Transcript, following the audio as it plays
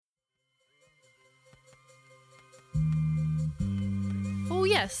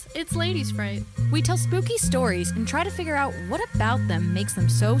yes, it's Ladies Fright. We tell spooky stories and try to figure out what about them makes them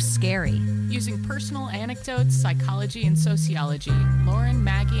so scary. Using personal anecdotes, psychology, and sociology, Lauren,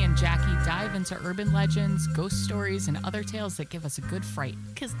 Maggie, and Jackie dive into urban legends, ghost stories, and other tales that give us a good fright.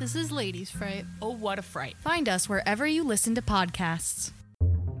 Because this is Ladies Fright. Oh, what a fright. Find us wherever you listen to podcasts.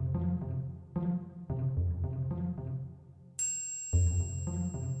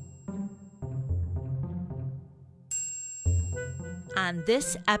 On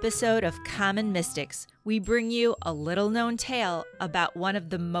this episode of Common Mystics, we bring you a little-known tale about one of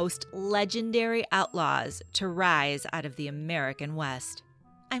the most legendary outlaws to rise out of the American West.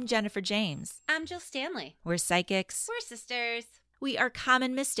 I'm Jennifer James. I'm Jill Stanley. We're psychics. We're sisters. We are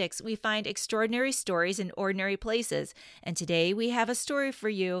common mystics. We find extraordinary stories in ordinary places. And today we have a story for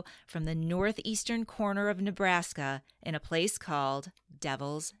you from the northeastern corner of Nebraska in a place called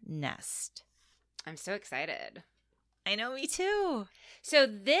Devil's Nest. I'm so excited. I know, me too. So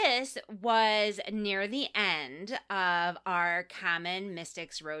this was near the end of our Common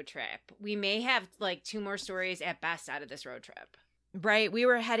Mystics road trip. We may have like 2 more stories at best out of this road trip. Right. We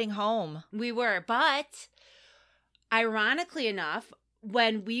were heading home. We were, but ironically enough,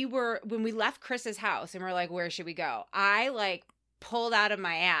 when we left Chris's house and we're like, where should we go? I pulled out of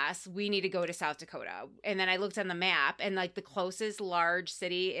my ass, we need to go to South Dakota. And then I looked on the map and the closest largest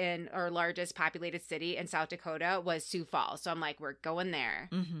populated city in South Dakota was Sioux Falls. So I'm like, we're going there.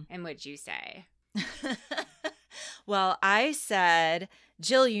 Mm-hmm. And what'd you say? Well, I said,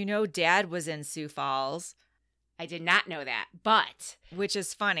 Jill, Dad was in Sioux Falls. I did not know that, but... Which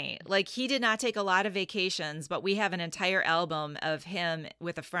is funny. He did not take a lot of vacations, but we have an entire album of him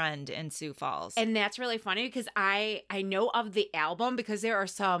with a friend in Sioux Falls. And that's really funny because I know of the album because there are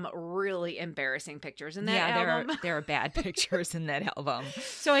some really embarrassing pictures in that album. Yeah, there are bad pictures in that album.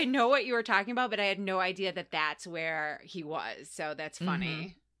 So I know what you were talking about, but I had no idea that that's where he was. So that's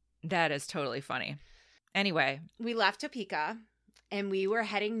funny. Mm-hmm. That is totally funny. Anyway. We left Topeka. And we were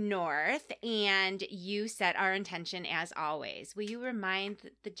heading north, and you set our intention as always. Will you remind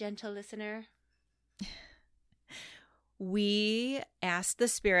the gentle listener? We asked the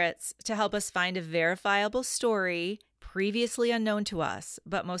spirits to help us find a verifiable story previously unknown to us,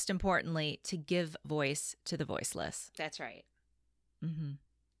 but most importantly, to give voice to the voiceless. That's right. Mm-hmm.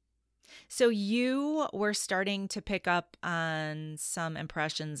 So you were starting to pick up on some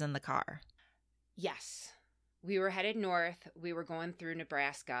impressions in the car. Yes. We were headed north. We were going through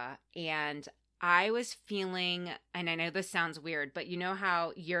Nebraska, and I was feeling, and I know this sounds weird, but you know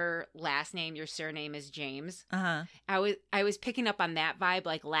how your last name, your surname is James? Uh-huh. I was picking up on that vibe,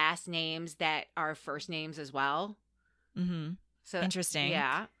 like last names that are first names as well. Mm-hmm. So interesting.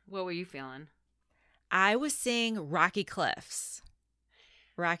 Yeah. What were you feeling? I was seeing Rocky Cliffs.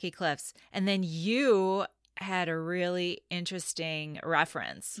 Rocky Cliffs. And then you had a really interesting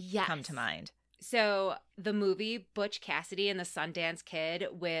reference come to mind. So the movie Butch Cassidy and the Sundance Kid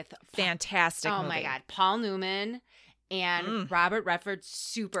with fantastic movie. Oh my God, Paul Newman and Robert Redford,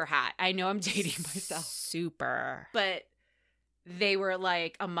 super hot. I know I'm dating myself. Super. But they were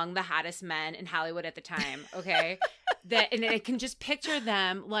among the hottest men in Hollywood at the time, okay? And I can just picture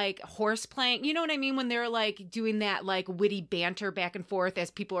them horse playing. You know what I mean? When they're doing that witty banter back and forth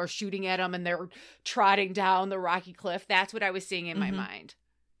as people are shooting at them and they're trotting down the rocky cliff. That's what I was seeing in my mind.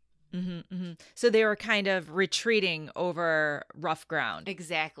 Mm-hmm, mm-hmm. So they were kind of retreating over rough ground.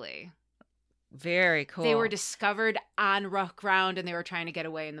 Exactly. Very cool. They were discovered on rough ground and they were trying to get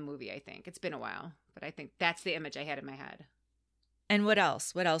away in the movie, I think. It's been a while, but I think that's the image I had in my head. And what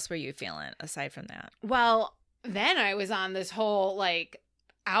else? What else were you feeling aside from that? Well, then I was on this whole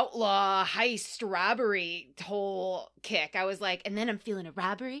outlaw heist robbery whole kick. I was and then I'm feeling a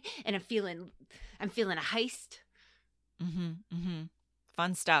robbery and I'm feeling a heist. Mm-hmm, mm-hmm.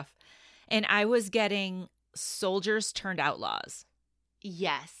 Fun stuff. And I was getting soldiers turned outlaws.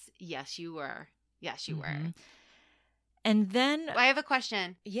 Yes, you were. Yes, you were. And then I have a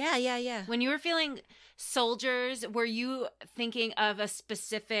question. Yeah. When you were feeling soldiers, were you thinking of a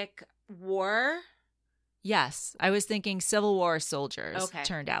specific war? Yes, I was thinking Civil War soldiers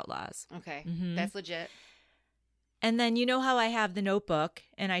turned outlaws. Okay, mm-hmm. That's legit. And then you know how I have the notebook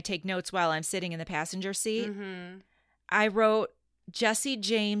and I take notes while I'm sitting in the passenger seat? Mm-hmm. I wrote Jesse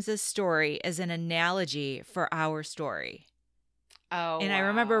James's story as an analogy for our story. Oh, and I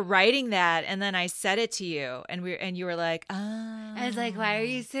remember writing that, and then I said it to you, and you were like, "Oh." I was like, "Why are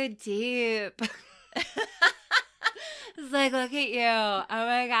you so deep?" It's look at you! Oh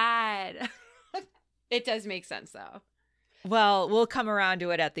my God! It does make sense, though. Well, we'll come around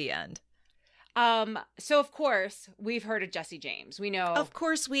to it at the end. So of course we've heard of Jesse James. We know. Of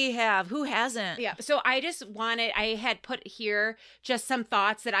course we have. Who hasn't? Yeah. So I had put here just some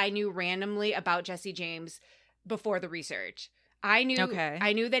thoughts that I knew randomly about Jesse James before the research. I knew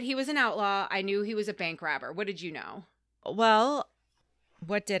that he was an outlaw. I knew he was a bank robber. What did you know? Well,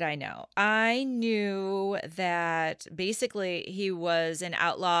 what did I know? I knew that basically he was an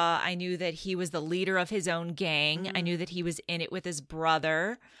outlaw. I knew that he was the leader of his own gang. I knew that he was in it with his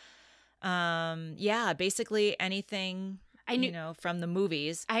brother. Basically anything I knew, from the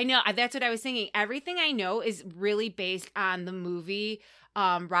movies. I know. That's what I was thinking. Everything I know is really based on the movie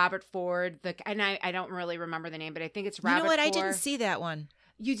Robert Ford. I don't really remember the name, but I think it's Robert Ford. I didn't see that one.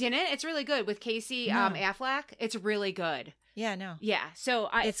 You didn't? It's really good with Casey Affleck. It's really good. Yeah, no. Yeah. So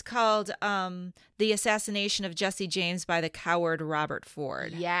it's called The Assassination of Jesse James by the Coward Robert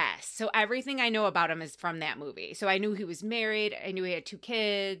Ford. Yes. So everything I know about him is from that movie. So I knew he was married. I knew he had 2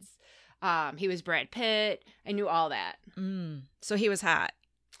 kids. He was Brad Pitt. I knew all that. So he was hot.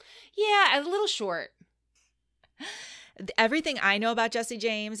 Yeah, a little short. Everything I know about Jesse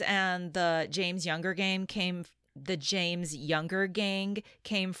James and the James Younger gang came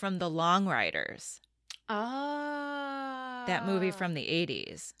from The Long Riders. Oh. That movie from the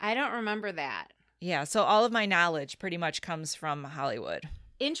 80s. I don't remember that. Yeah, so all of my knowledge pretty much comes from Hollywood.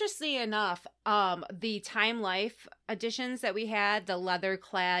 Interestingly enough, the Time Life editions that we had, the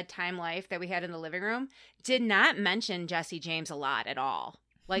leather-clad Time Life that we had in the living room, did not mention Jesse James a lot at all.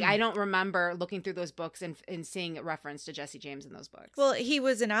 Like, I don't remember looking through those books and seeing a reference to Jesse James in those books. Well, he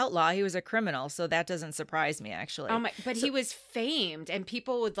was an outlaw. He was a criminal, so that doesn't surprise me, actually. But he was famed, and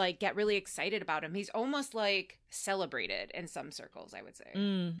people would, like, get really excited about him. He's almost, like, celebrated in some circles, I would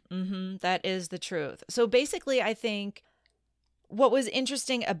say. That is the truth. So basically, I think what was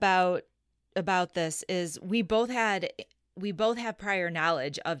interesting about this is we both have prior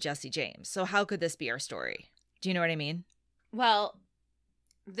knowledge of Jesse James. So how could this be our story? Do you know what I mean? Well,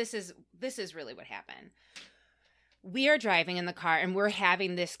 this is really what happened. We are driving in the car and we're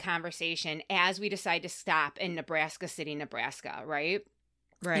having this conversation as we decide to stop in Nebraska City, Nebraska, right?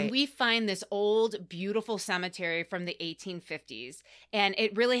 Right. And we find this old, beautiful cemetery from the 1850s. And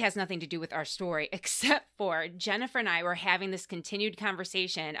it really has nothing to do with our story, except for Jennifer and I were having this continued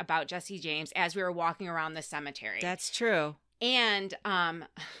conversation about Jesse James as we were walking around the cemetery. That's true. And I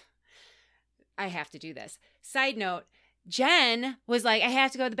have to do this. Side note, Jen was like, I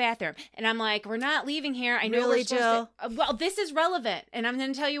have to go to the bathroom. And I'm like, we're not leaving here. I know really, we're supposed Jill? to. Well, this is relevant. And I'm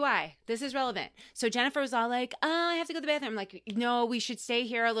going to tell you why. This is relevant. So Jennifer was all like, I have to go to the bathroom. I'm like, no, we should stay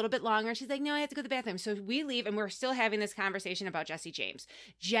here a little bit longer. She's like, no, I have to go to the bathroom. So we leave and we're still having this conversation about Jesse James.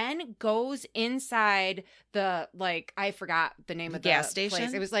 Jen goes inside the, like, I forgot the name of the gas station.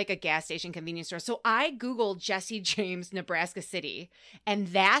 place. It was like a gas station convenience store. So I Googled Jesse James, Nebraska City. And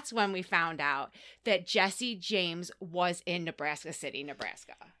that's when we found out that Jesse James was in Nebraska City,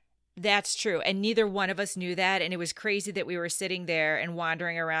 Nebraska. That's true. And neither one of us knew that. And it was crazy that we were sitting there and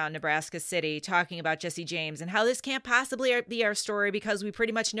wandering around Nebraska City talking about Jesse James and how this can't possibly be our story because we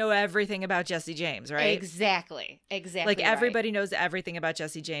pretty much know everything about Jesse James, right? Exactly. Like everybody knows everything about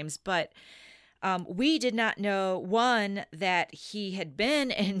Jesse James. But we did not know, one, that he had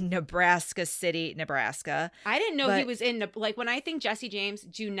been in Nebraska City, Nebraska. I didn't know he was in, like, when I think Jesse James,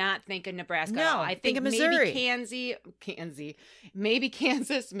 do not think of Nebraska No, at all. I think of Missouri. Maybe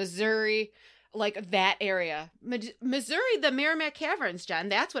Kansas, Missouri, like that area. Missouri, the Merrimack Caverns, Jen.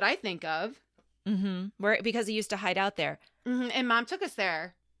 That's what I think of. Because he used to hide out there. And Mom took us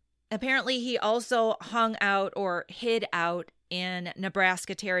there. Apparently, he also hung out or hid out in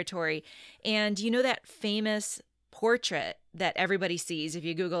Nebraska territory. And you know that famous portrait that everybody sees? If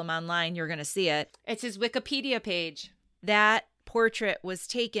you Google him online, you're going to see it. It's his Wikipedia page. That portrait was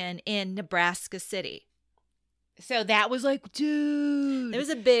taken in Nebraska City. So that was like, dude. It was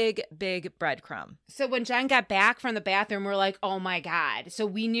a big, big breadcrumb. So when Jen got back from the bathroom, we're like, oh my God. So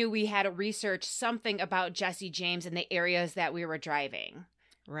we knew we had to research something about Jesse James in the areas that we were driving.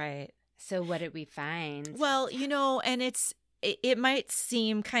 Right. So what did we find? Well, and it might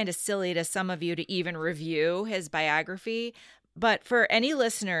seem kind of silly to some of you to even review his biography, but for any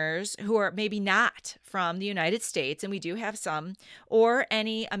listeners who are maybe not from the United States, and we do have some, or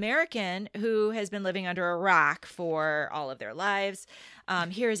any American who has been living under a rock for all of their lives,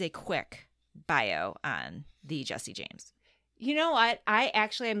 here is a quick bio on the Jesse James. You know what? I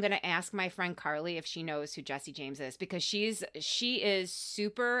actually am going to ask my friend Carly if she knows who Jesse James is, because she is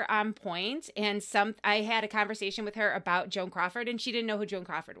super on point. And I had a conversation with her about Joan Crawford, and she didn't know who Joan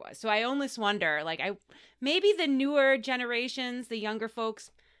Crawford was. So I almost wonder, like, maybe the newer generations, the younger folks,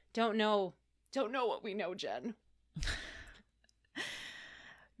 don't know what we know, Jen.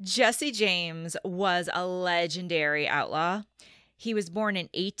 Jesse James was a legendary outlaw. He was born in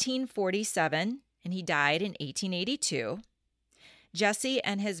 1847 and he died in 1882. Jesse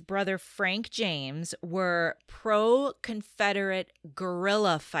and his brother Frank James were pro-Confederate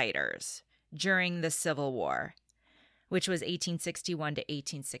guerrilla fighters during the Civil War, which was 1861 to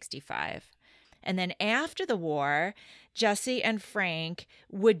 1865. And then after the war, Jesse and Frank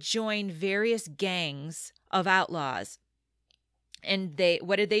would join various gangs of outlaws. And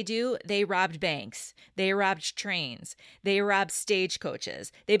what did they do? They robbed banks. They robbed trains. They robbed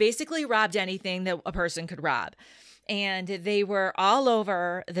stagecoaches. They basically robbed anything that a person could rob. And they were all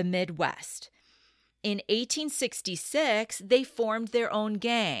over the Midwest. In 1866, they formed their own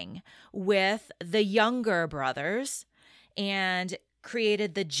gang with the Younger brothers and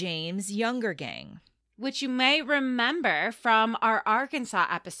created the James Younger Gang. Which you may remember from our Arkansas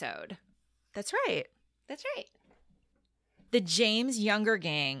episode. That's right. That's right. The James Younger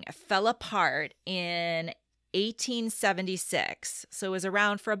Gang fell apart in 1876, so it was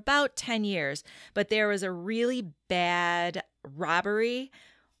around for about 10 years, but there was a really bad robbery,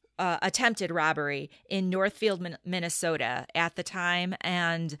 attempted robbery in Northfield, Minnesota at the time,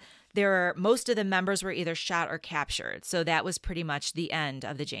 and most of the members were either shot or captured, so that was pretty much the end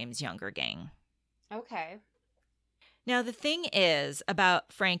of the James Younger Gang. Okay. Now, the thing is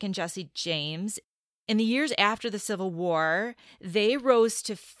about Frank and Jesse James, in the years after the Civil War, they rose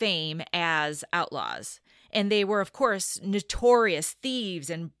to fame as outlaws. And they were, of course, notorious thieves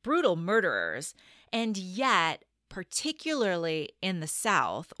and brutal murderers. And yet, particularly in the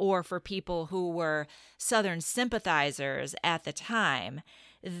South, or for people who were Southern sympathizers at the time,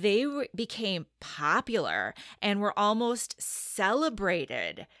 they became popular and were almost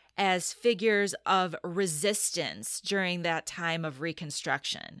celebrated as figures of resistance during that time of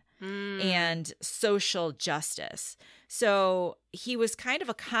Reconstruction and social justice. So he was kind of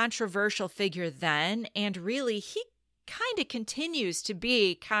a controversial figure then, and really he kind of continues to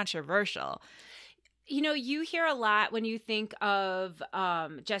be controversial. You know, you hear a lot when you think of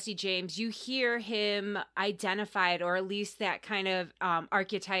Jesse James, you hear him identified, or at least that kind of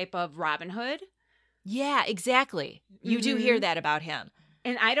archetype of Robin Hood. Yeah, exactly. You do hear that about him.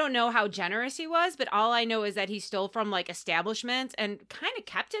 And I don't know how generous he was, but all I know is that he stole from like establishments and kind of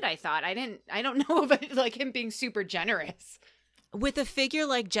kept it, I thought. I don't know about like him being super generous. With a figure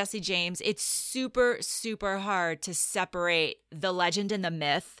like Jesse James, it's super, super hard to separate the legend and the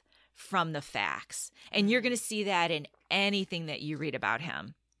myth from the facts. And you're going to see that in anything that you read about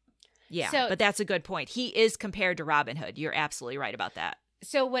him. Yeah, but that's a good point. He is compared to Robin Hood. You're absolutely right about that.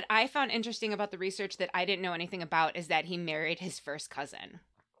 So what I found interesting about the research that I didn't know anything about is that he married his first cousin.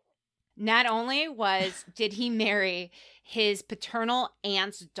 Not only did he marry his paternal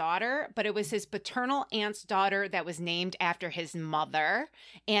aunt's daughter, but it was his paternal aunt's daughter that was named after his mother.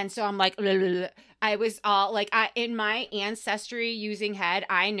 And so I'm like, I was all like, in my ancestry using head,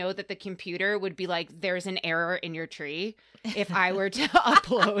 I know that the computer would be like, there's an error in your tree if I were to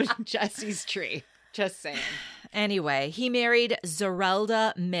upload Jesse's tree. Just saying. Anyway, he married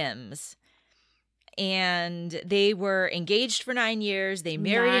Zerelda Mims, and they were engaged for 9 years. They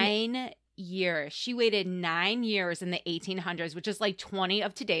married 9 years. She waited 9 years in the 1800s, which is like 20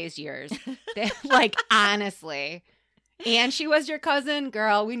 of today's years. Like, honestly. And she was your cousin?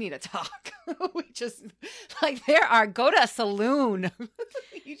 Girl, we need to talk. We just, like, go to a saloon.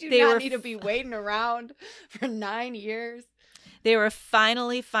 You do not need to be waiting around for 9 years. They were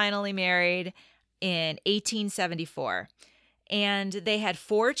finally married in 1874, and they had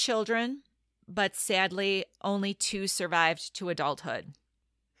 4 children, but sadly only 2 survived to adulthood.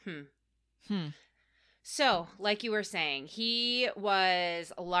 So, like you were saying, he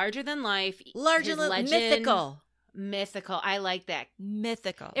was larger than life, mythical. I like that.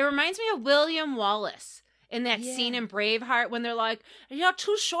 Mythical. It reminds me of William Wallace in that scene in Braveheart when they're like, "You're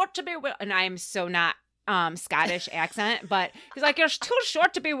too short to be," and I am so not Scottish accent, but he's like, "You're too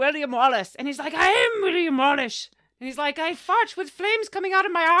short to be William Wallace," and he's like, "I am William Wallace," and he's like, "I fart with flames coming out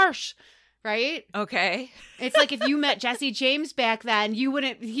of my arse," right? Okay. It's like if you met Jesse James back then, he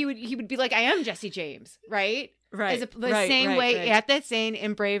would be like, "I am Jesse James," right? Right. The same way at that scene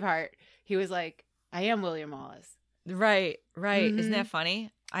in Braveheart, he was like, "I am William Wallace." Right. Isn't that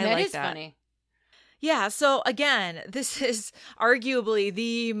funny? I like that. That is funny. Yeah, so again, this is arguably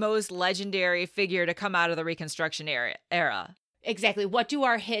the most legendary figure to come out of the Reconstruction era. Exactly. What do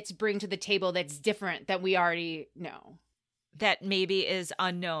our hits bring to the table that's different that we already know? That maybe is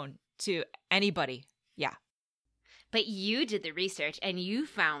unknown to anybody. Yeah. But you did the research and you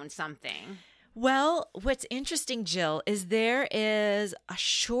found something. Well, what's interesting, Jill, is there is a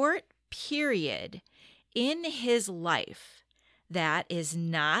short period in his life that is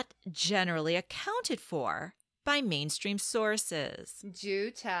not generally accounted for by mainstream sources. Do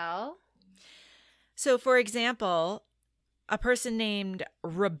tell. So, for example, a person named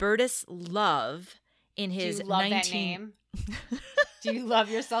Robertus Love in his Do you love that name? Do you love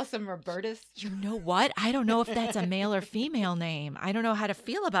yourself some Robertus? You know what? I don't know if that's a male or female name. I don't know how to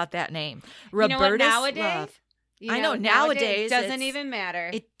feel about that name. You know what, Robertus nowadays? Love. You I know nowadays it doesn't even matter.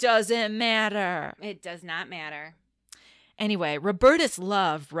 It doesn't matter. It does not matter. Anyway, Robertus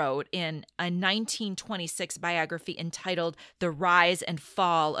Love wrote in a 1926 biography entitled The Rise and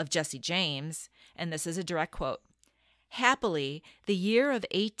Fall of Jesse James, and this is a direct quote. Happily, the year of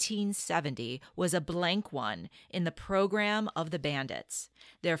 1870 was a blank one in the program of the Bandits.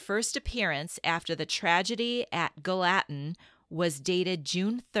 Their first appearance after the tragedy at Gallatin was dated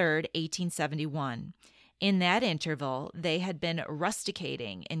June 3rd, 1871. In that interval, they had been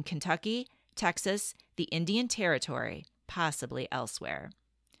rusticating in Kentucky, Texas, the Indian Territory, possibly elsewhere.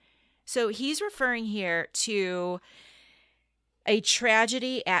 So he's referring here to a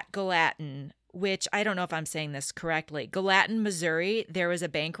tragedy at Gallatin, which I don't know if I'm saying this correctly. Gallatin, Missouri, there was a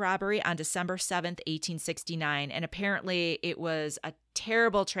bank robbery on December 7th, 1869, and apparently it was a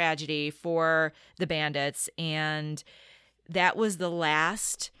terrible tragedy for the bandits, and that was the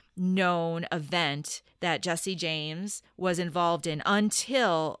last known event that Jesse James was involved in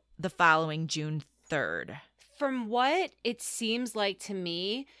until the following June 3rd. From what it seems like to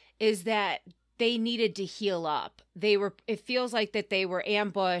me is that they needed to heal up. It feels like that they were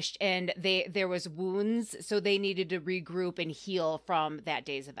ambushed and there was wounds, so they needed to regroup and heal from that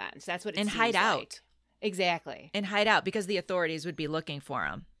day's events. That's what it seems hide out. Like. Exactly. And hide out because the authorities would be looking for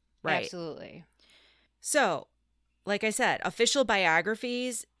him. Right. Absolutely. So, like I said, official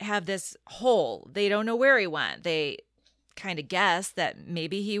biographies have this hole. They don't know where he went. They kind of guess that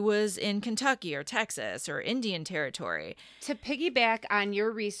maybe he was in Kentucky or Texas or Indian Territory. To piggyback on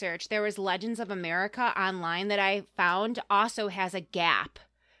your research, there was Legends of America online that I found also has a gap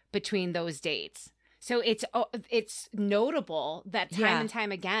between those dates. So it's notable that time and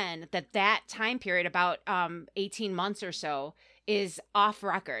time again that time period, about 18 months or so, is off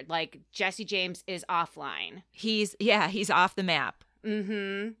record. Like Jesse James is offline. He's off the map.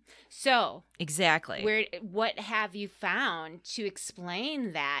 Mm-hmm. So exactly. What have you found to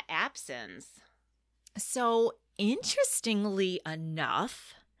explain that absence? So interestingly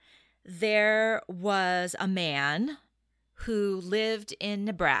enough, there was a man who lived in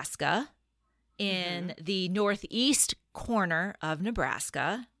Nebraska, in the northeast corner of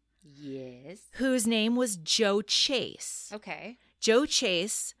Nebraska. Yes. Whose name was Joe Chase. Okay. Joe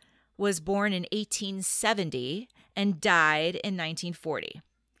Chase was born in 1870 and died in 1940.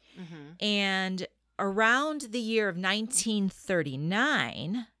 Mm-hmm. And around the year of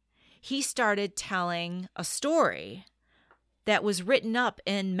 1939, he started telling a story that was written up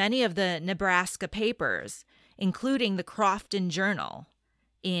in many of the Nebraska papers, including the Crofton Journal,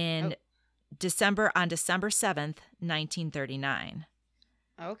 on December 7th, 1939.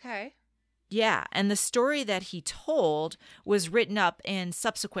 Okay. Yeah, and the story that he told was written up in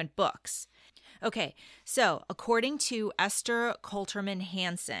subsequent books. Okay, so according to Esther Coulterman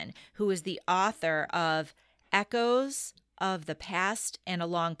Hansen, who is the author of Echoes of the Past and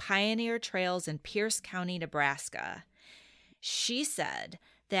Along Pioneer Trails in Pierce County, Nebraska, she said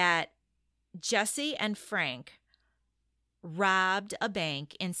that Jesse and Frank robbed a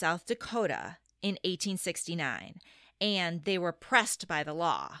bank in South Dakota in 1869, and they were pressed by the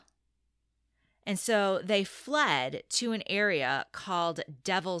law. And so they fled to an area called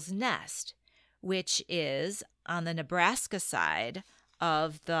Devil's Nest, which is on the Nebraska side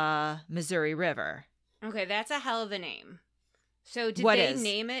of the Missouri River. Okay, that's a hell of a name. So did What they is?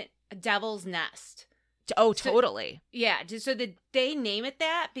 name it Devil's Nest? Oh, totally. Yeah. So did they name it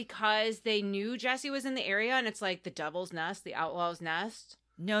that because they knew Jesse was in the area and it's like the Devil's Nest, the Outlaw's Nest?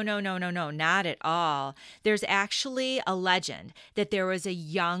 No, not at all. There's actually a legend that there was a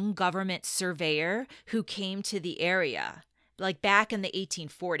young government surveyor who came to the area, like back in the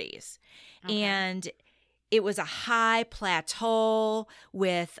 1840s. Okay. And it was a high plateau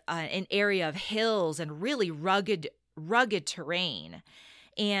with an area of hills and really rugged terrain.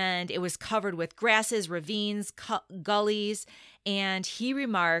 And it was covered with grasses, ravines, gullies. And he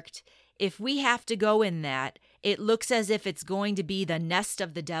remarked, if we have to go in that, it looks as if it's going to be the nest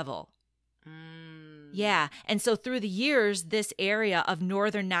of the devil. Yeah. And so through the years, this area of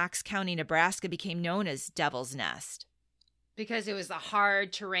northern Knox County, Nebraska became known as Devil's Nest. Because it was a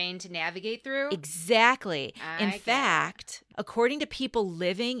hard terrain to navigate through? Exactly. In fact, according to people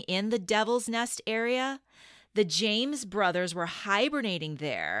living in the Devil's Nest area, the James brothers were hibernating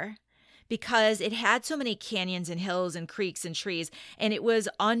there because it had so many canyons and hills and creeks and trees, and it was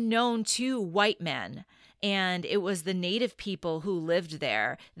unknown to white men. And it was the native people who lived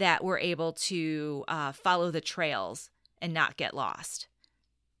there that were able to follow the trails and not get lost.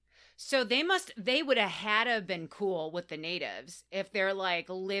 So they would have had to have been cool with the natives if they're like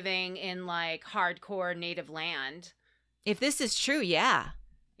living in like hardcore native land. If this is true, yeah.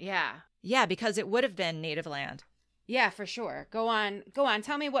 Yeah. Yeah, because it would have been native land. Yeah, for sure. Go on.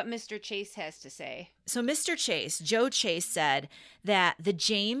 Tell me what Mr. Chase has to say. So Mr. Chase, Joe Chase, said that the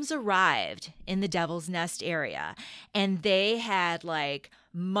James arrived in the Devil's Nest area and they had like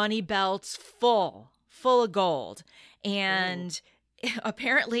money belts full of gold. And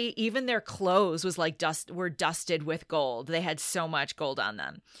apparently even their clothes was like were dusted with gold. They had so much gold on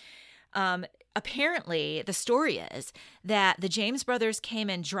them. Apparently the story is that the James brothers came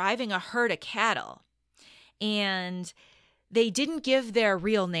in driving a herd of cattle. And they didn't give their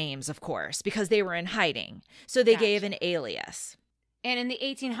real names, of course, because they were in hiding. So they gave an alias. And in the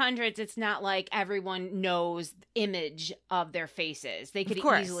 1800s, it's not like everyone knows the image of their faces. They could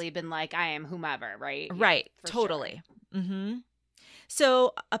have easily been like, I am whomever, right? Right. Yeah, totally. Sure. Mm-hmm.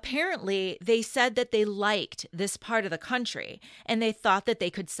 So apparently they said that they liked this part of the country and they thought that they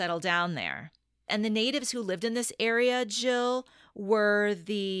could settle down there. And the natives who lived in this area, Jill, were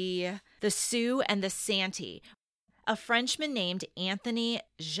the Sioux and the Santee. A Frenchman named Anthony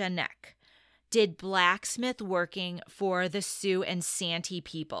Jeannec did blacksmith working for the Sioux and Santee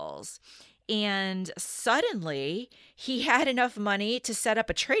peoples. And suddenly he had enough money to set up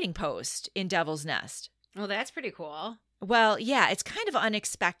a trading post in Devil's Nest. Well, that's pretty cool. Well, yeah, it's kind of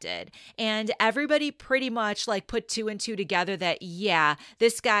unexpected. And everybody pretty much like put two and two together that, yeah,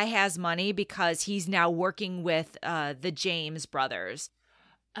 this guy has money because he's now working with the James brothers.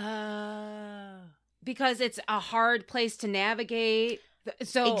 Because it's a hard place to navigate.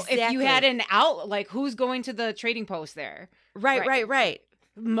 So Exactly. if you had an out, like who's going to the trading post there? Right.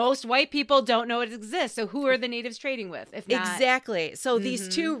 Most white people don't know it exists. So who are the natives trading with? If not, Exactly. So these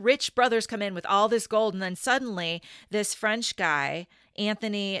two rich brothers come in with all this gold, and then suddenly this French guy,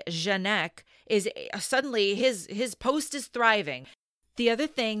 Anthony Jeannec, is suddenly his post is thriving. The other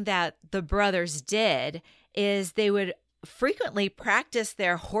thing that the brothers did is they would frequently practice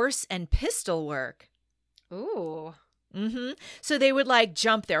their horse and pistol work. Ooh. Mm-hmm. So they would like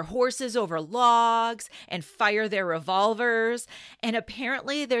jump their horses over logs and fire their revolvers. And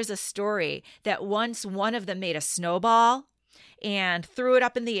apparently there's a story that once one of them made a snowball and threw it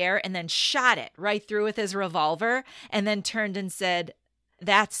up in the air and then shot it right through with his revolver and then turned and said,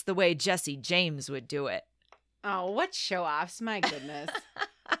 "That's the way Jesse James would do it." Oh, what show-offs. My goodness.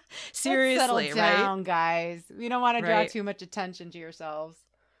 Seriously, Let's settle down, right? guys. We don't want to draw Right. too much attention to yourselves.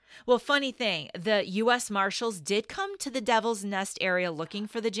 Well, funny thing, the U.S. Marshals did come to the Devil's Nest area looking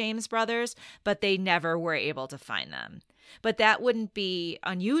for the James brothers, but they never were able to find them. But that wouldn't be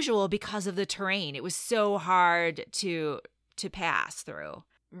unusual because of the terrain. It was so hard to pass through.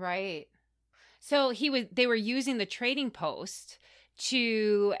 Right. So they were using the trading post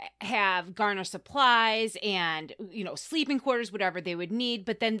to have garner supplies and, sleeping quarters, whatever they would need,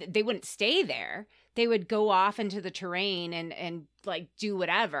 but then they wouldn't stay there. They would go off into the terrain and like do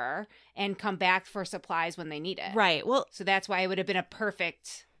whatever and come back for supplies when they need it. Right. Well, So that's why it would have been a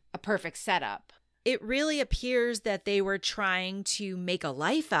perfect setup. it really appears that they were trying to make a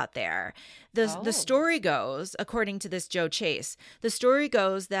life out there. The story goes, according to this Joe Chase, the story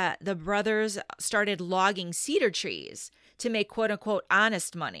goes that the brothers started logging cedar trees to make quote unquote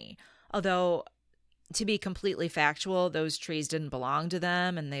honest money. Although, to be completely factual, those trees didn't belong to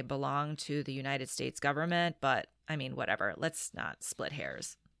them and they belonged to the United States government. But I mean, whatever. Let's not split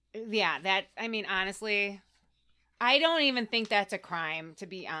hairs. Yeah, honestly, I don't even think that's a crime, to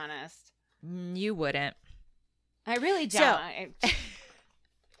be honest. You wouldn't. I really don't.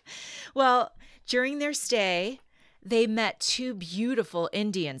 Well, during their stay, they met two beautiful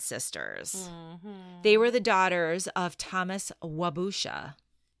Indian sisters. Mm-hmm. They were the daughters of Thomas Wabusha.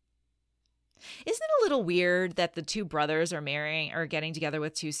 Isn't it a little weird that the two brothers are getting together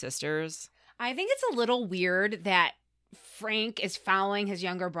with two sisters? I think it's a little weird that Frank is following his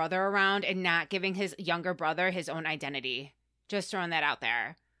younger brother around and not giving his younger brother his own identity. Just throwing that out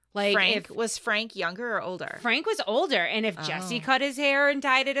there. Like, was Frank younger or older? Frank was older, and if Jesse cut his hair and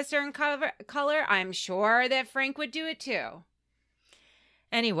dyed it a certain color, I'm sure that Frank would do it too.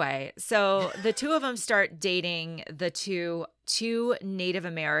 Anyway, so the two of them start dating the two Native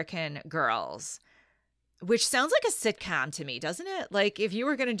American girls, which sounds like a sitcom to me, doesn't it? Like if you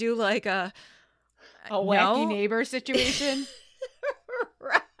were going to do like a wacky neighbor situation.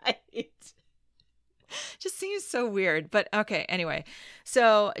 Right. Just seems so weird. But okay, anyway.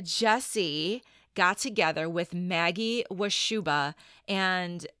 So Jesse got together with Maggie Washuba,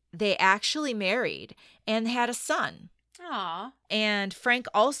 and they actually married and had a son. Aw. And Frank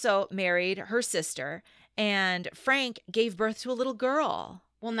also married her sister, and Frank gave birth to a little girl.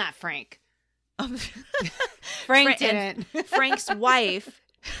 Well, not Frank. Frank didn't. Frank's wife.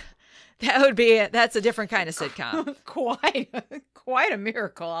 That's a different kind of sitcom. Quite a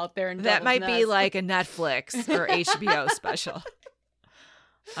miracle out there. That might be like a Netflix or HBO special.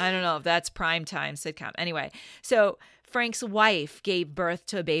 I don't know if that's primetime sitcom. Anyway, so Frank's wife gave birth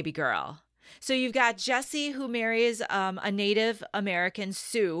to a baby girl. So you've got Jesse, who marries a Native American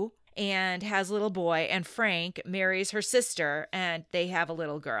Sioux and has a little boy, and Frank marries her sister and they have a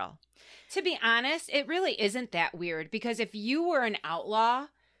little girl. To be honest, it really isn't that weird, because if you were an outlaw,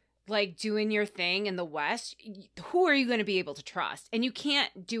 like doing your thing in the West, who are you going to be able to trust? And you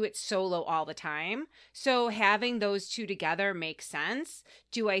can't do it solo all the time. So having those two together makes sense.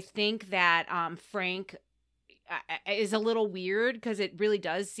 Do I think that Frank is a little weird, because it really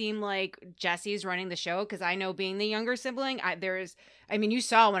does seem like Jesse's running the show? Because I know, being the younger sibling, you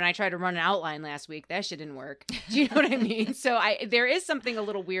saw when I tried to run an outline last week, that shit didn't work. Do you know what I mean? So there is something a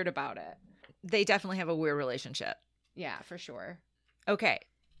little weird about it. They definitely have a weird relationship. Yeah, for sure. Okay.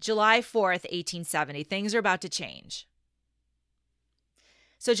 July 4th, 1870. Things are about to change.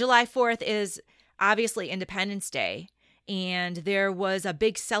 So July 4th is obviously Independence Day, and there was a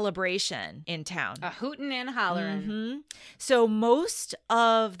big celebration in town. A hootin' and hollering. Mm-hmm. So most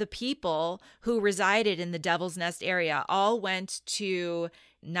of the people who resided in the Devil's Nest area all went to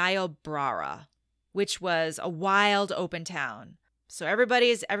Niobrara, which was a wild open town. So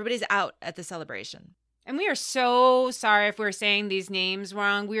everybody's out at the celebration. And we are so sorry if we're saying these names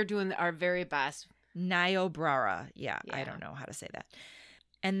wrong. We are doing our very best. Niobrara. Yeah, I don't know how to say that.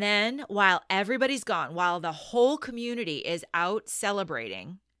 And then while everybody's gone, while the whole community is out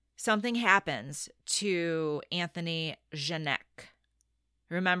celebrating, something happens to Anthony Jeanette.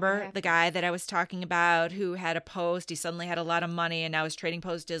 Remember the guy that I was talking about who had a post? He suddenly had a lot of money and now his trading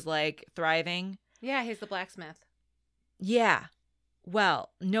post is like thriving. Yeah, he's the blacksmith. Yeah. Well,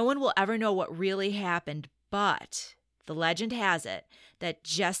 no one will ever know what really happened, but the legend has it that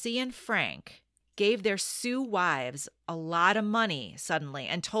Jesse and Frank gave their Sioux wives a lot of money suddenly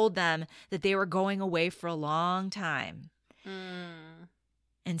and told them that they were going away for a long time.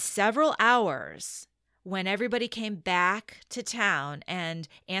 And several hours, when everybody came back to town and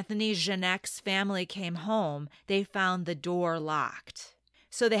Anthony Jeanette's family came home, they found the door locked.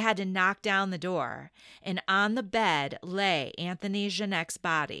 So they had to knock down the door, and on the bed lay Anthony Jeanette's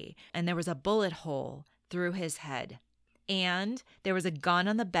body, and there was a bullet hole through his head, and there was a gun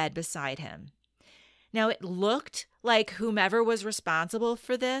on the bed beside him. Now, it looked like whomever was responsible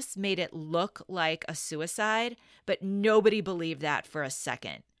for this made it look like a suicide, but nobody believed that for a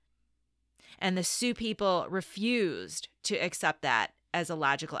second. And the Sioux people refused to accept that as a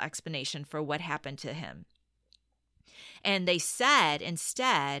logical explanation for what happened to him. And they said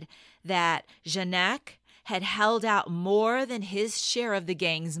instead that Jeanette had held out more than his share of the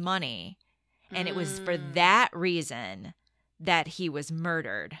gang's money, and it was for that reason that he was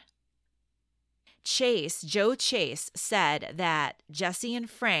murdered. Joe Chase, said that Jesse and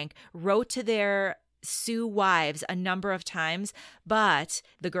Frank wrote to their Sioux wives a number of times, but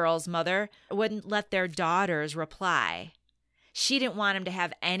the girl's mother wouldn't let their daughters reply. She didn't want him to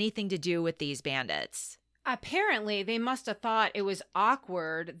have anything to do with these bandits. Apparently, they must have thought it was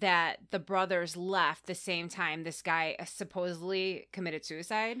awkward that the brothers left the same time this guy supposedly committed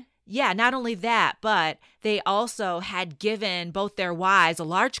suicide. Yeah, not only that, but they also had given both their wives a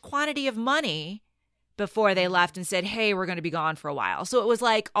large quantity of money before they left and said, hey, we're going to be gone for a while. So it was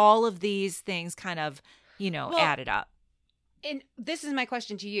like all of these things kind of, added up. And this is my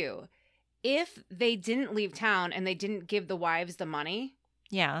question to you. If they didn't leave town and they didn't give the wives the money,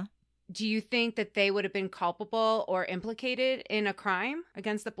 yeah, do you think that they would have been culpable or implicated in a crime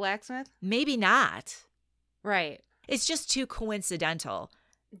against the blacksmith? Maybe not. Right. It's just too coincidental.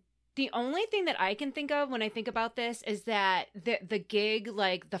 The only thing that I can think of when I think about this is that the gig,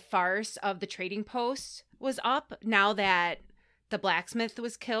 like the farce of the trading post, was up now that the blacksmith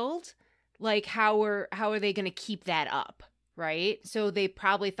was killed. Like, how are they going to keep that up? Right. So they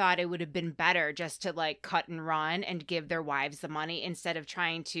probably thought it would have been better just to like cut and run and give their wives the money instead of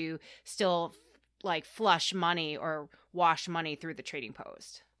trying to still like flush money or wash money through the trading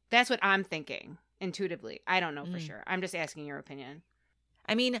post. That's what I'm thinking intuitively. I don't know for sure. I'm just asking your opinion.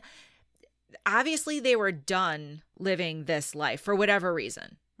 I mean, obviously they were done living this life for whatever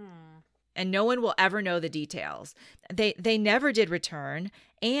reason. and no one will ever know the details. They never did return,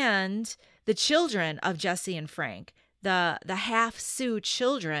 and the children of Jesse and Frank, the half Sioux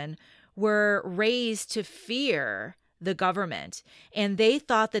children, were raised to fear the government, and they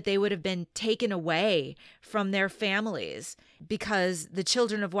thought that they would have been taken away from their families because the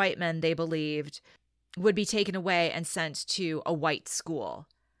children of white men, they believed, would be taken away and sent to a white school.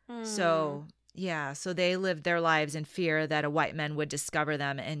 So they lived their lives in fear that a white man would discover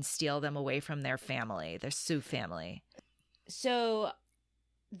them and steal them away from their family, their Sioux family. So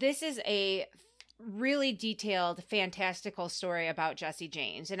this is a really detailed, fantastical story about Jesse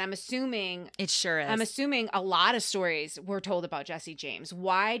James. And I'm assuming... It sure is. I'm assuming a lot of stories were told about Jesse James.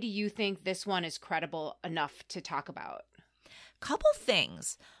 Why do you think this one is credible enough to talk about? Couple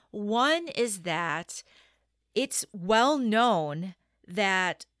things. One is that it's well known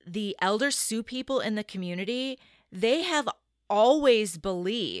that the elder Sioux people in the community, they have always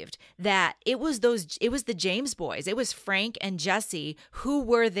believed that it was the James boys. It was Frank and Jesse who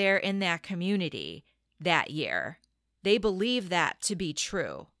were there in that community that year. They believe that to be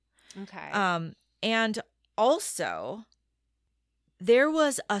true. Okay. And also, there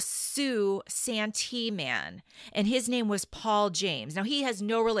was a Sioux Santee man, and his name was Paul James. Now, he has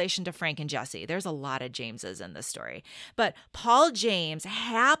no relation to Frank and Jesse. There's a lot of Jameses in this story. But Paul James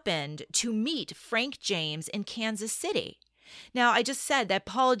happened to meet Frank James in Kansas City. Now, I just said that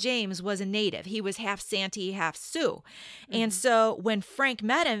Paul James was a native. He was half Santee, half Sioux. And so when Frank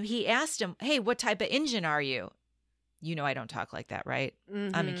met him, he asked him, hey, what type of Injun are you? You know I don't talk like that, right?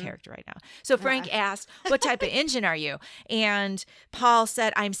 I'm in character right now. So Frank asked, what type of Injun are you? And Paul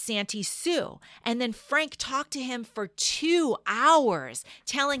said, I'm Santee Sioux. And then Frank talked to him for 2 hours,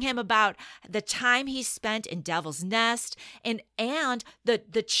 telling him about the time he spent in Devil's Nest and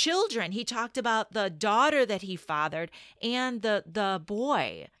the children. He talked about the daughter that he fathered and the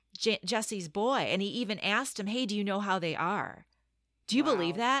boy, Jesse's boy. And he even asked him, hey, do you know how they are? Do you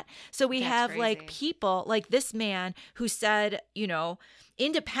believe that? So we have crazy. like people like this man who said,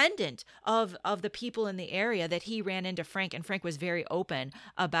 independent of the people in the area, that he ran into Frank, and Frank was very open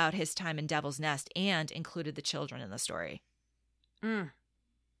about his time in Devil's Nest and included the children in the story.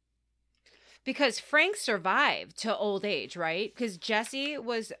 Because Frank survived to old age, right? Because Jesse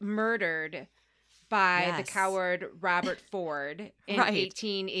was murdered by the coward Robert Ford in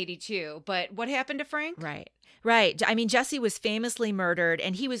 1882. But what happened to Frank? Right. I mean, Jesse was famously murdered,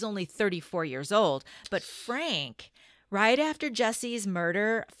 and he was only 34 years old. But Frank, right after Jesse's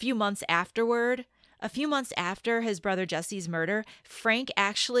murder, a few months after his brother Jesse's murder, Frank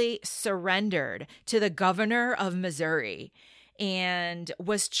actually surrendered to the governor of Missouri and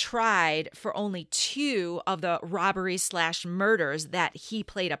was tried for only 2 of the robberies/murders that he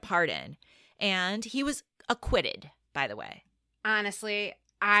played a part in. And he was acquitted, by the way. Honestly,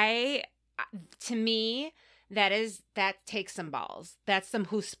 to me, that takes some balls. That's some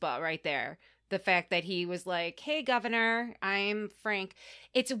chutzpah right there. The fact that he was like, hey, governor, I'm Frank.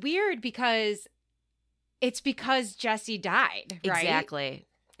 It's weird because Jesse died, right?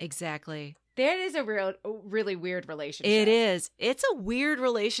 Exactly. That is a really weird relationship. It is. It's a weird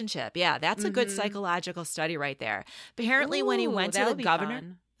relationship. Yeah, that's a good psychological study right there. Apparently, when he went to the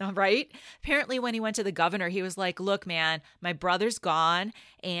governor... Right? Apparently, when he went to the governor, he was like, look, man, my brother's gone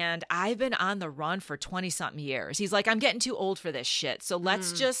and I've been on the run for 20-something years. He's like, I'm getting too old for this shit. So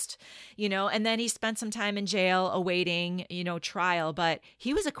let's just, and then he spent some time in jail awaiting, trial, but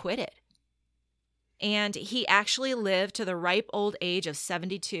he was acquitted. And he actually lived to the ripe old age of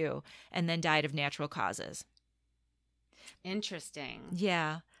 72 and then died of natural causes. Interesting.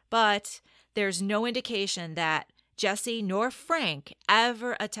 Yeah. But there's no indication that Jesse nor Frank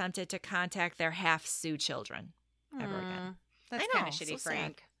ever attempted to contact their half Sioux children ever again. That's kind of shitty, so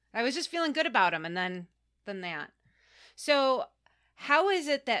Frank. Sad. I was just feeling good about him, and then that. So how is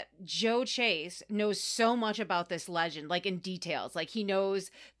it that Joe Chase knows so much about this legend, like in details? Like he knows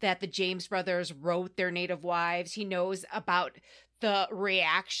that the James brothers wrote their native wives. He knows about the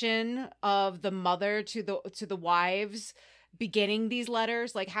reaction of the mother to the wives beginning these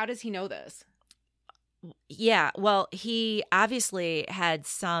letters. Like, how does he know this? Yeah, well, he obviously had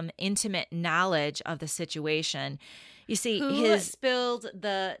some intimate knowledge of the situation. You see, who spilled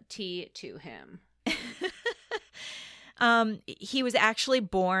the tea to him? He was actually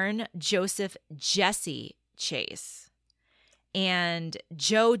born Joseph Jesse Chase. And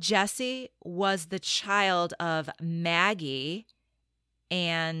Joe Jesse was the child of Maggie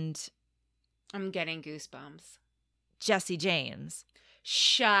and... I'm getting goosebumps. Jesse James.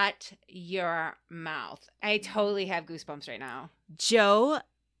 Shut your mouth. I totally have goosebumps right now. Joe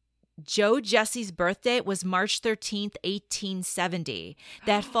Joe Jesse's birthday was March 13th, 1870.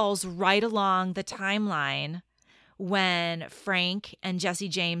 That falls right along the timeline when Frank and Jesse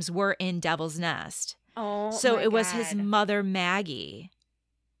James were in Devil's Nest. Oh, so my it was his God. mother, Maggie,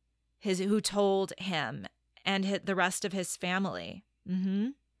 who told him and the rest of his family. Mm-hmm.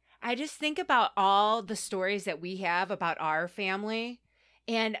 I just think about all the stories that we have about our family.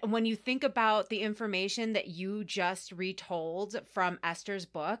 And when you think about the information that you just retold from Esther's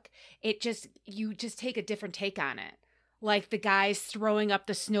book, you just take a different take on it. Like the guys throwing up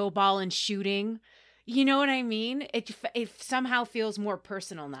the snowball and shooting. You know what I mean? It somehow feels more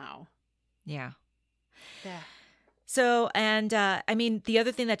personal now. Yeah. Yeah. So, and I mean, the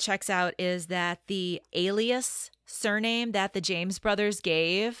other thing that checks out is that the alias surname that the James brothers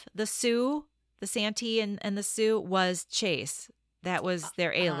gave the Sioux, the Santee and the Sioux, was Chase. That was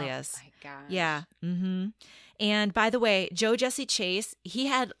their alias. Oh, my gosh. Yeah. Mm-hmm. And by the way, Joe Jesse Chase, he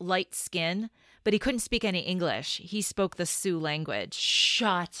had light skin, but he couldn't speak any English. He spoke the Sioux language.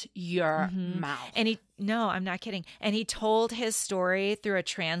 Shut your mouth. And no, I'm not kidding. And he told his story through a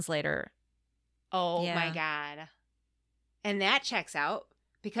translator. Oh, Yeah. my God. And that checks out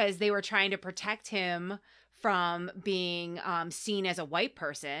because they were trying to protect him from being seen as a white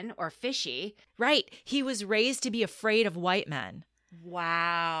person or fishy. Right. He was raised to be afraid of white men.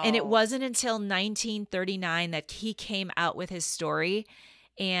 Wow. And it wasn't until 1939 that he came out with his story,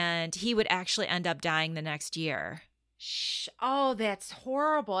 and he would actually end up dying the next year. Oh, that's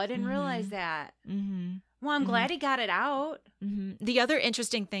horrible. I didn't realize that. Mm-hmm. Well, I'm glad he got it out. Mm-hmm. The other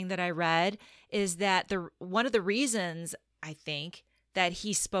interesting thing that I read is that one of the reasons, I think, that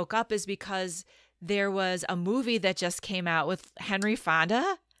he spoke up is because there was a movie that just came out with Henry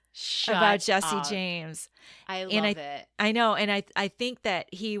Fonda about Jesse up. James. I love it. I know. And I think that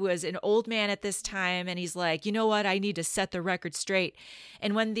he was an old man at this time, and he's like, you know what? I need to set the record straight.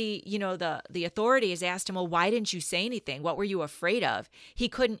 And when the authorities asked him, well, why didn't you say anything? What were you afraid of? He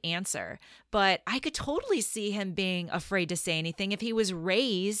couldn't answer. But I could totally see him being afraid to say anything if he was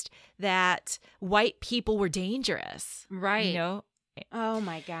raised that white people were dangerous. Right. You know? Oh,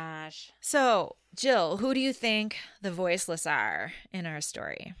 my gosh. So, Jill, who do you think the voiceless are in our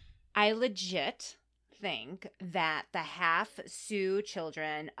story? I legit think that the half Sioux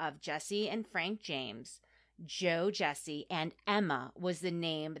children of Jesse and Frank James, Joe Jesse, and Emma was the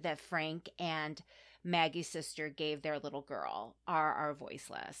name that Frank and Maggie's sister gave their little girl, are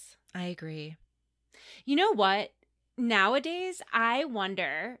voiceless. I agree. You know what? Nowadays, I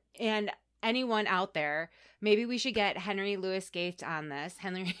wonder, and anyone out there, maybe we should get Henry Louis Gates on this,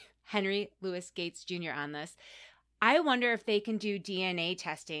 Henry Louis Gates Jr. on this. I wonder if they can do DNA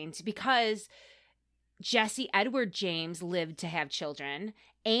testing because Jesse Edward James lived to have children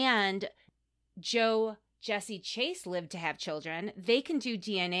and Joe Jesse Chase lived to have children. They can do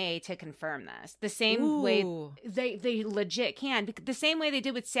DNA to confirm this. The same way they legit can. The same way they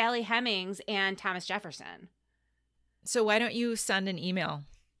did with Sally Hemings and Thomas Jefferson. So why don't you send an email?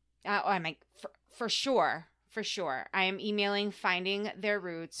 I'm like, for sure. For sure. I am emailing Finding Their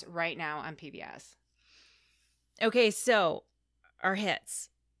Roots right now on PBS. Okay, so our hits.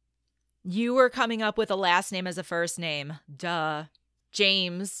 You were coming up with a last name as a first name. Duh.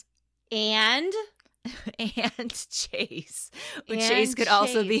 James. And Chase. But And Chase could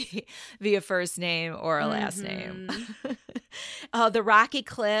also Chase. be a first name or a last name. The Rocky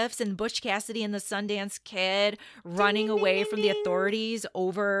Cliffs and Butch Cassidy and the Sundance Kid running away from the authorities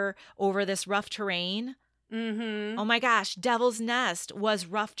over this rough terrain. Mm-hmm. Oh my gosh, Devil's Nest was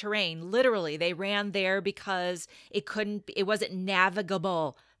rough terrain. Literally, they ran there because it wasn't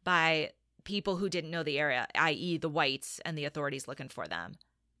navigable by people who didn't know the area, i.e. the whites and the authorities looking for them.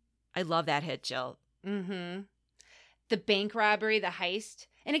 I love that hit, Jill. Mm-hmm. The bank robbery, the heist.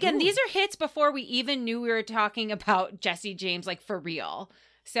 And again, these are hits before we even knew we were talking about Jesse James, like for real.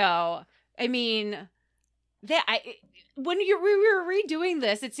 So, I mean, when we were redoing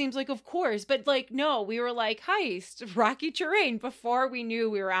this, it seems like, of course, but like, no, we were like heist, rocky terrain before we knew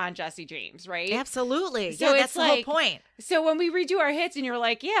we were on Jesse James, right? Absolutely. So yeah, that's the whole point. So when we redo our hits and you're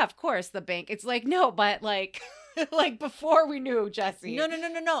like, yeah, of course, the bank, it's like, no, but like, like before we knew Jesse.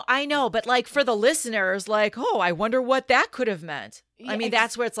 No. I know, but like for the listeners, like, oh, I wonder what that could have meant. Yeah, I mean,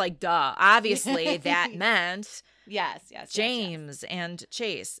 that's where it's like, duh. Obviously, that meant yes, James and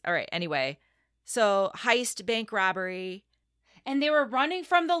Chase. All right. Anyway, so heist, bank robbery. And they were running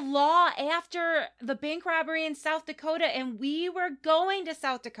from the law after the bank robbery in South Dakota, and we were going to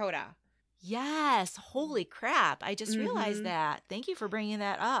South Dakota. Yes. Holy crap. I just realized that. Thank you for bringing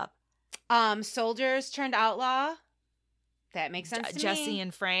that up. Soldiers turned outlaw. That makes sense to Jesse me.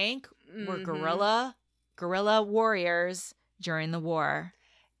 and Frank were guerrilla warriors during the war.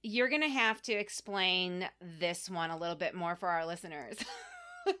 you're going to have to explain this one a little bit more for our listeners.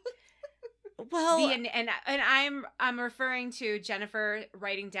 Well, and I'm referring to Jennifer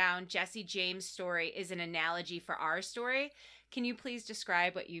writing down Jesse James' story is an analogy for our story. Can you please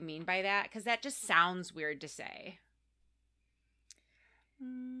describe what you mean by that? Because that just sounds weird to say.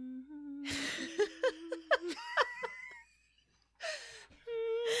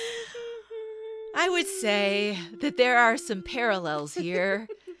 I would say that there are some parallels here.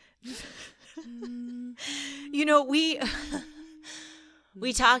 You know, we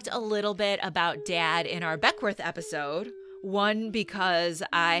talked a little bit about Dad in our Beckworth episode. One, because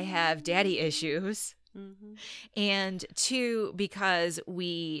I have daddy issues. Mm-hmm. And two, because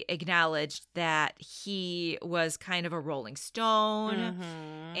we acknowledged that he was kind of a rolling stone,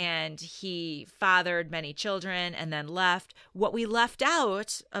 mm-hmm. and he fathered many children and then left. What we left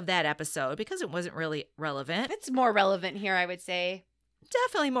out of that episode, because it wasn't really relevant. It's more relevant here, I would say.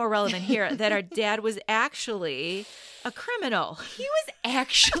 Definitely more relevant here, that our dad was actually a criminal. He was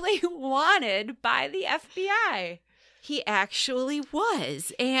actually wanted by the FBI. He actually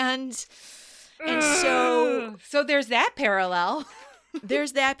was. And so there's that parallel.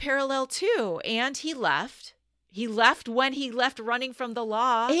 There's that parallel too. And he left. He left when he left running from the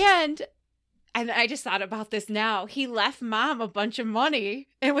law. And I just thought about this now. He left Mom a bunch of money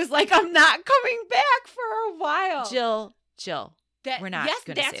and was like, I'm not coming back for a while. Jill, we're not going to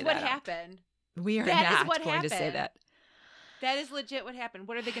say that. That's what happened. We are not going to say that. That is legit what happened.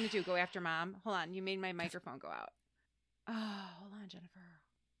 What are they going to do? Go after Mom? Hold on. You made my microphone go out. Oh, hold on, Jennifer.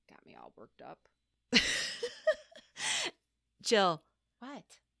 Got me all worked up. Jill. What?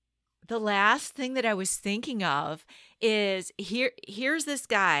 The last thing that I was thinking of is here's this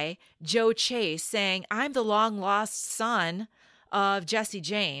guy, Joe Chase, saying, I'm the long lost son of Jesse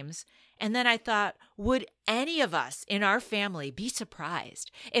James. And then I thought, would any of us in our family be surprised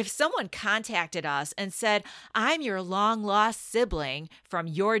if someone contacted us and said, I'm your long lost sibling from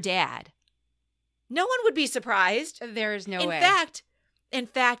your dad? No one would be surprised. There is no way. In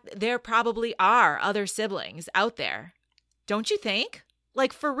fact, there probably are other siblings out there. Don't you think?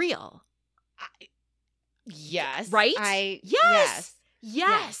 Like, for real. Yes. Right? Yes.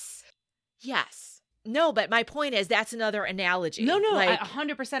 No, but my point is that's another analogy. No,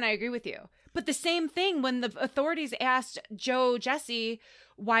 100% I agree with you. But the same thing when the authorities asked Jesse,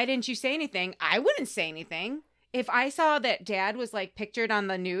 why didn't you say anything? I wouldn't say anything. If I saw that Dad was like pictured on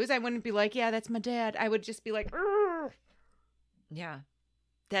the news, I wouldn't be like, yeah, that's my dad. I would just be like, Urgh. Yeah,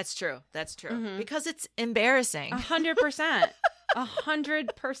 that's true. Mm-hmm. Because it's embarrassing. 100%.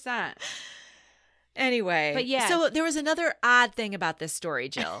 100%. Anyway, but yeah. So there was another odd thing about this story,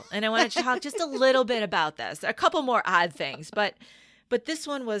 Jill, and I want to talk just a little bit about this. A couple more odd things, but this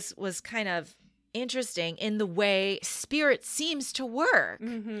one was kind of interesting in the way spirit seems to work.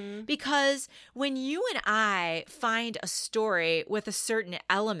 Mm-hmm. Because when you and I find a story with a certain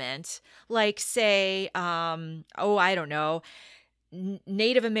element, like say, I don't know,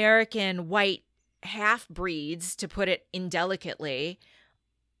 Native American white half-breeds, to put it indelicately,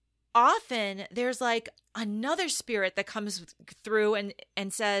 often there's like another spirit that comes through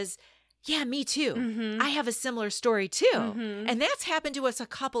and says, yeah, me too. Mm-hmm. I have a similar story too. Mm-hmm. And that's happened to us a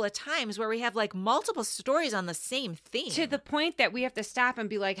couple of times where we have like multiple stories on the same theme. To the point that we have to stop and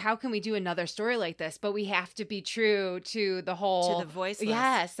be like, how can we do another story like this? But we have to be true to the whole... To the voiceless.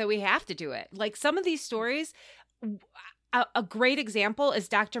 Yeah, so we have to do it. Like some of these stories, a great example is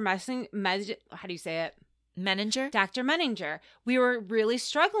Dr. how do you say it? Menninger? Dr. Menninger. We were really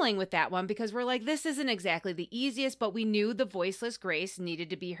struggling with that one because we're like, this isn't exactly the easiest, but we knew the voiceless grace needed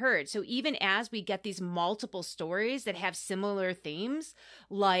to be heard. So even as we get these multiple stories that have similar themes,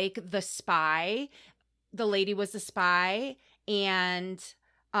 like the spy, the lady was the spy, and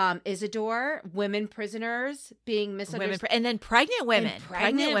Isidore, women prisoners being misunderstood. And then pregnant women.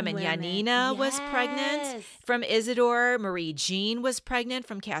 Pregnant women. Janina was pregnant from Isidore. Marie Jean was pregnant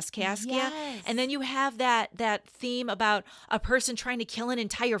from Kaskaskia. Yes. And then you have that theme about a person trying to kill an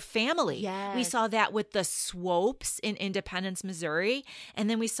entire family. Yes. We saw that with the Swopes in Independence, Missouri. And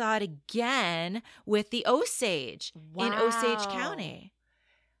then we saw it again with the Osage in Osage County.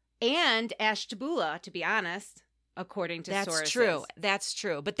 And Ashtabula, to be honest. According to sources. That's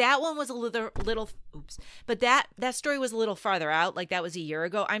true. But that one was a little But that story was a little farther out. Like that was a year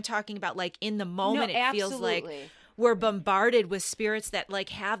ago. I'm talking about like in the moment. It feels like we're bombarded with spirits that like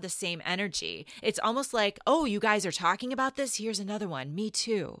have the same energy. It's almost like, oh, you guys are talking about this? Here's another one. Me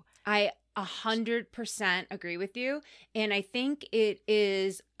too. I 100% agree with you. And I think it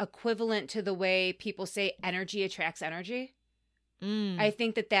is equivalent to the way people say energy attracts energy. I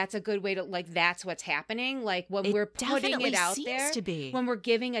think that that's a good way to, like, that's what's happening. Like, when we're putting it out there, when we're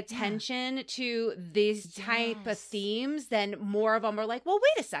giving attention to these type of themes, then more of them are like, well,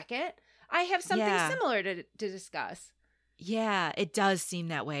 wait a second. I have something similar to discuss. Yeah, it does seem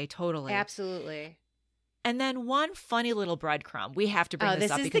that way. Totally. Absolutely. And then one funny little breadcrumb. We have to bring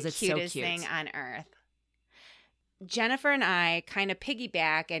this up because it's so cute. This is the cutest thing on earth. Jennifer and I kind of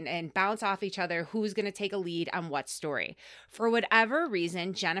piggyback and bounce off each other who's going to take a lead on what story. For whatever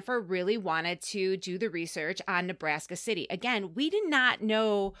reason, Jennifer really wanted to do the research on Nebraska City. Again, we did not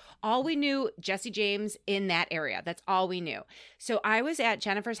know. All we knew, Jesse James in that area. That's all we knew. So I was at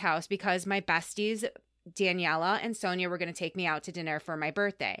Jennifer's house because my besties, Daniela and Sonia, were going to take me out to dinner for my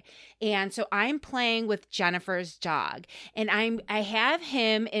birthday. And so I'm playing with Jennifer's dog, and I have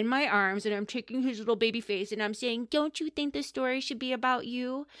him in my arms, and I'm taking his little baby face, and I'm saying, don't you think the story should be about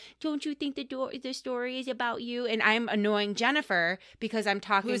you? Don't you think the story is about you? And I'm annoying Jennifer because I'm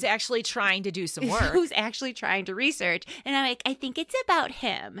talking. Who's actually trying to do some work. Who's actually trying to research. And I'm like, I think it's about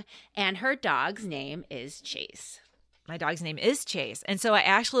him. And her dog's name is Chase. My dog's name is Chase. And so I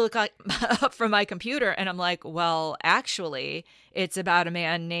actually look up from my computer and I'm like, well, actually, it's about a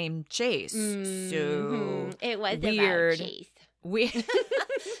man named Chase. So it was weird. About Chase.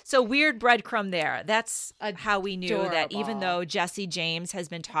 So weird breadcrumb there. That's how we knew Adorable. that even though Jesse James has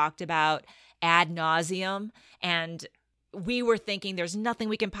been talked about ad nauseum and we were thinking there's nothing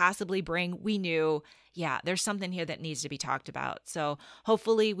we can possibly bring, we knew, there's something here that needs to be talked about. So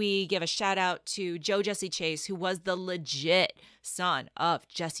hopefully we give a shout out to Joe Jesse Chase, who was the legit son of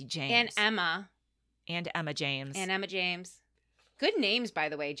Jesse James. And Emma. And Emma James. Good names, by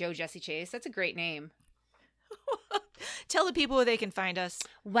the way, Joe Jesse Chase. That's a great name. Tell the people where they can find us.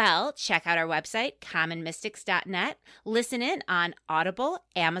 Well, check out our website, commonmystics.net. Listen in on Audible,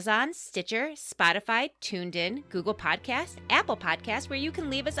 Amazon, Stitcher, Spotify, TuneIn, Google Podcasts, Apple Podcasts, where you can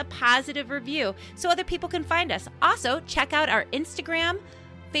leave us a positive review so other people can find us. Also, check out our Instagram,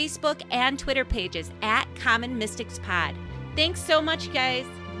 Facebook, and Twitter pages at Common Mystics Pod. Thanks so much, guys.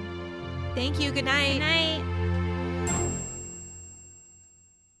 Thank you. Good night. Good night.